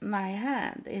my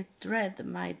hand, it read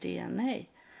my DNA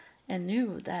and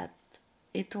knew that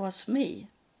it was me.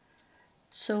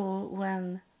 So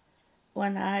when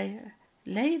I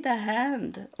laid the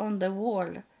hand on the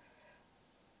wall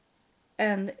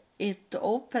and it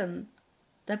opened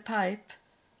the pipe,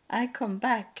 I come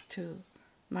back to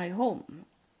my home,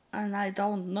 and I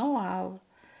don't know how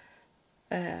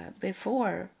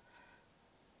before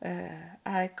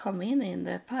I come in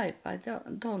the pipe. I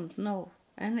don't know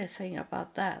anything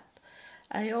about that.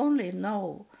 I only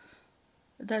know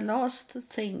the last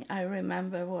thing I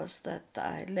remember was that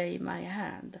I lay my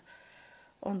hand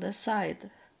on the side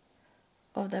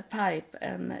of the pipe,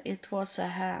 and it was a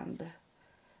hand,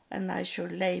 and I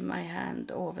should lay my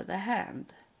hand over the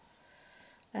hand.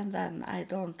 And then I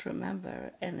don't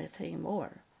remember anything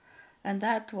more. And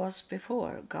that was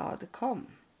before God come.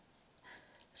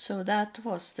 So that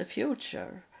was the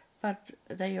future, but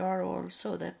they are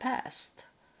also the past.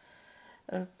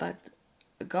 But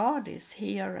God is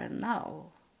here and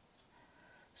now.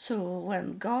 So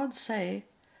when God say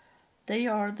they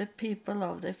are the people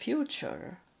of the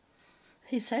future,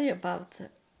 he say about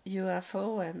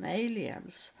UFO and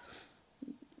aliens,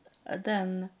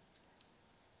 then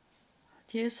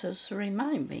Jesus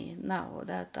remind me now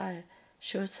that I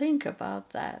should think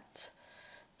about that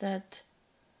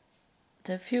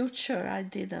the future, I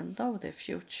didn't know the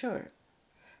future,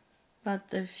 but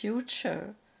the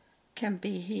future can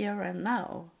be here and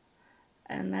now,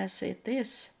 and as it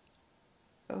is,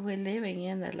 we're living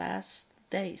in the last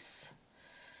days.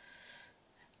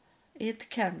 It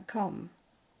can come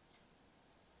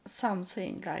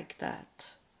something like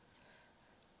that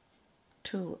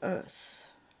to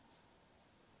Earth.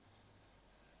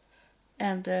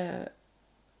 And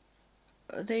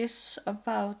this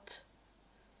about,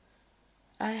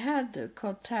 I had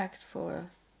contact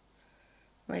for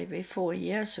maybe 4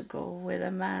 years ago with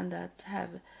a man that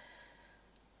have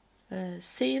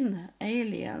seen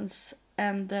aliens,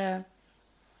 and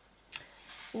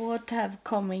what have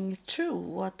coming true,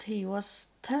 what he was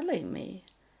telling me.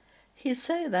 He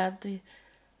said that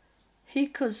he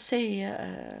could see,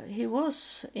 he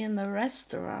was in a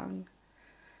restaurant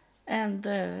and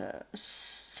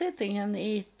sitting and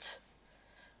eat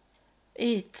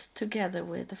together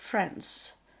with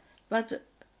friends, but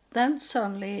then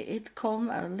suddenly it come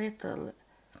a little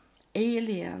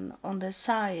alien on the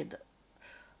side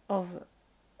of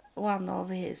one of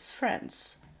his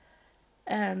friends,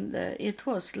 and it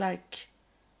was like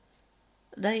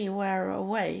they were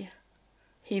away,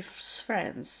 his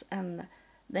friends, and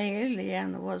the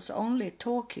alien was only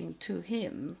talking to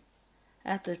him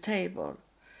at the table.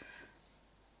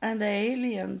 And the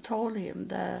alien told him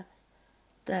that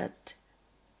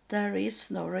there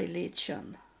is no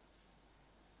religion.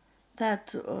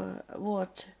 That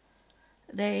what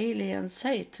the alien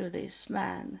said to this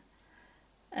man.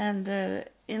 And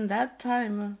in that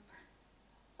time,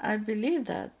 I believe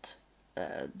that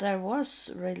there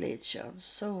was religion.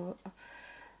 So,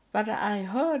 but I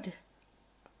heard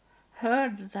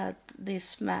heard that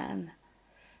this man,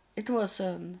 it was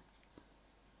an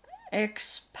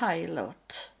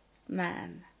ex-pilot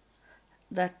man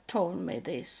that told me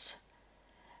this.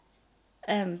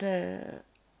 And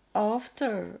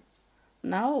after,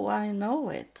 now I know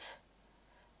it,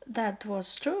 that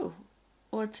was true,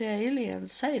 what the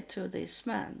aliens say to this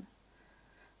man.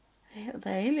 The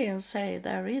aliens say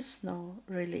there is no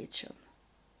religion.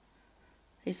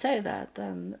 He said that,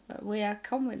 and we are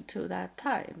coming to that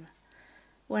time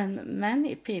when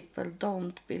many people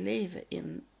don't believe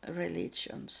in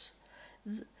religions.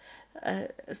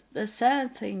 The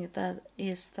sad thing that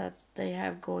is that they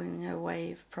have going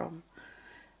away from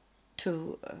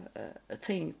to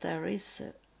think there is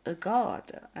a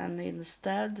God, and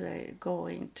instead they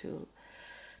going to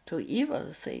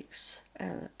evil things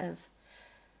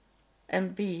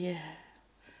and be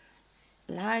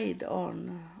lied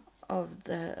on of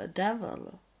the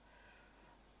devil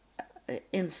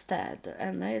instead.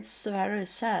 And it's very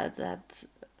sad that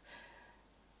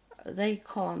they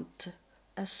can't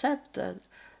accept that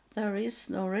there is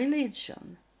no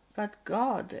religion, but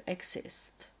God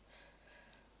exists.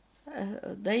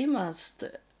 They must,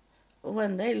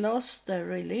 when they lost their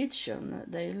religion,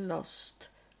 they lost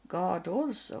God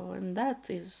also, and that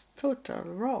is total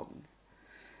wrong.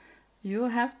 You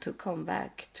have to come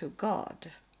back to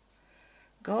God.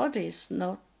 God is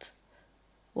not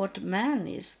what man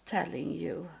is telling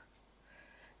you.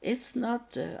 It's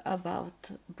not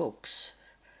about books.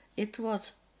 It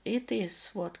is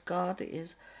what God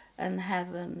is and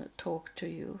heaven talk to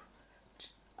you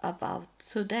about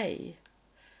today.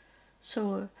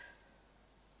 So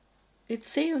it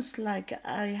seems like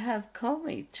I have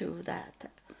coming to that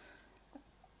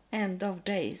end of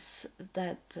days,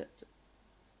 that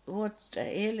what the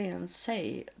aliens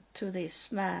say to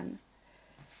this man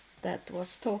that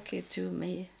was talking to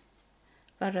me,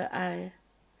 but I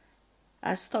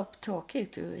stopped talking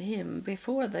to him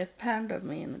before the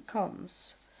pandemic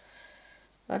comes.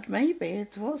 But maybe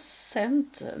it was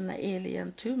sent an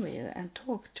alien to me and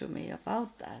talked to me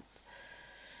about that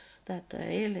the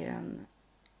alien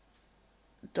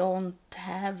don't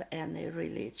have any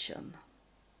religion.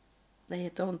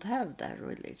 They don't have that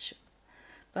religion,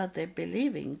 but they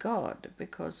believe in God,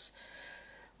 because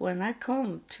when I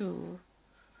come to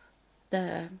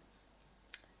the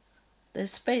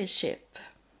spaceship,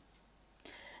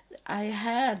 I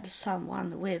had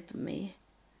someone with me,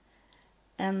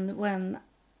 and when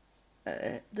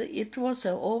it was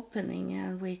an opening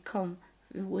and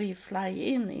we fly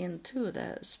into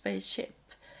the spaceship,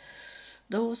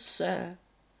 those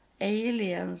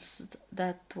aliens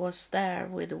that was there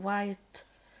with white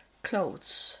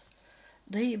clothes,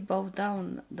 they bow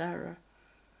down their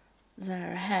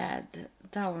head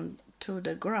down to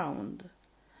the ground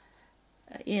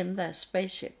in the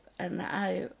spaceship. And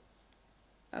I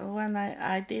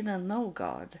didn't know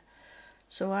God,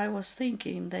 so I was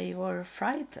thinking they were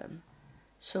frightened,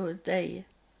 so they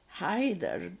hide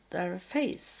their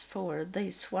face for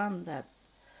this one that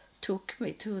took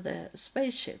me to the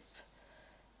spaceship.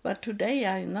 But today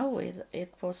I know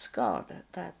it was God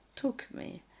that took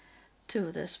me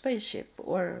to the spaceship,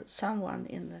 or someone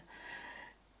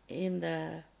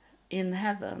in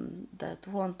heaven that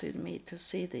wanted me to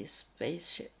see this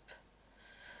spaceship.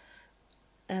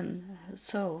 And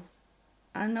so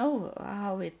I know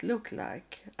how it looked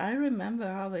like. I remember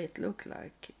how it looked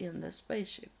like in the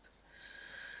spaceship.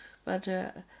 But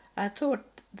I thought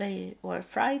they were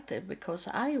frightened because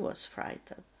I was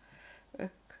frightened.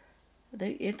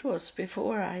 It was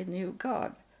before I knew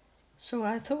God. So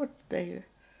I thought they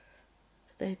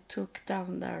took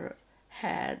down their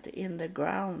head in the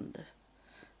ground.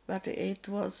 But it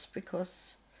was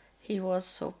because he was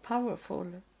so powerful,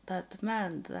 that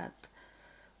man that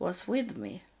was with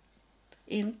me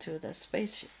into the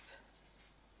spaceship.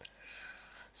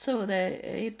 So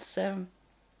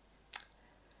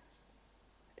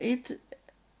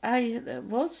I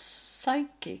was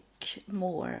psychic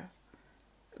more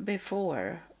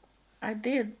before. I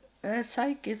did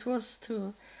psychic was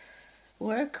to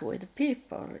work with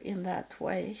people in that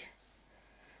way,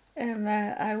 and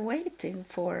I'm waiting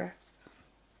for.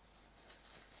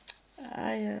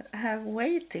 I have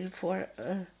waiting for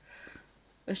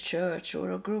a church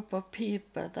or a group of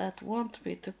people that want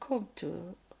me to come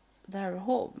to their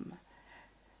home.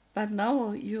 But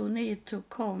now you need to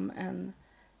come and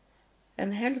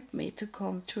help me to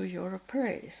come to your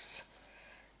place.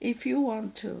 If you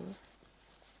want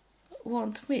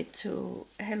me to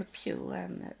help you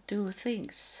and do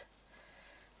things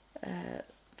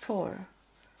for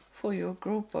your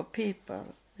group of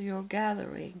people, your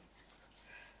gathering,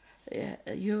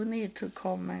 you need to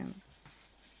come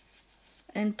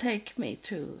and take me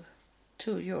to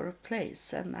your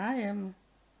place, and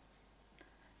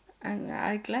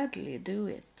I gladly do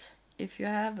it. If you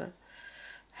have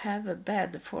a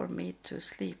bed for me to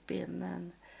sleep in,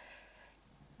 and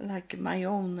like my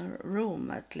own room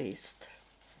at least,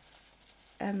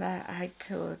 and I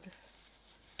could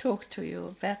talk to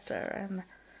you better, and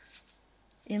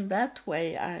in that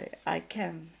way I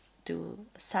can do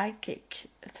psychic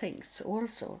things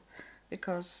also,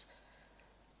 because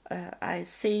I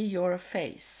see your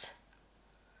face.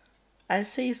 I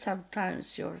see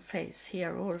sometimes your face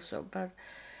here also, but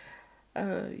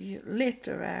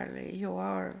literally you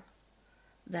are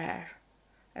there,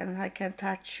 and I can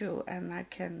touch you, and I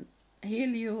can heal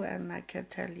you, and I can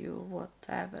tell you what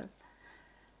heaven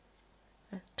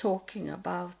talking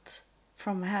about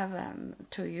from heaven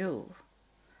to you.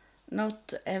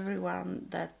 Not everyone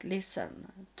that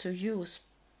listen to you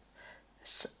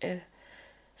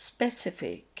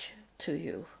specific to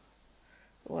you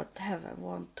what heaven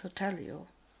want to tell you.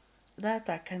 That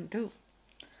I can do,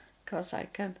 because I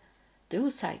can do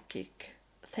psychic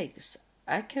things.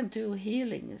 I can do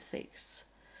healing things,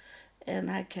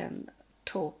 and I can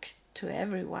talk to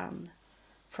everyone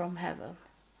from heaven.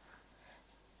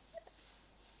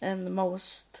 And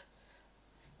most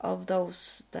of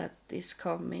those that is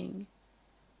coming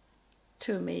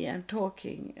to me and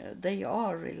talking, they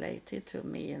are related to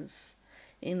me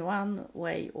in one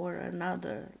way or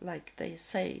another, like they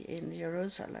say in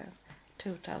Jerusalem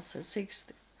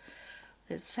 2060.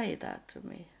 They say that to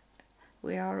me.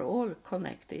 We are all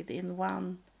connected in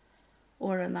one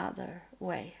or another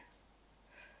way.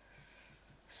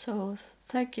 So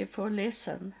thank you for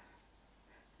listening,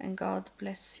 and God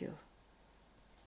bless you.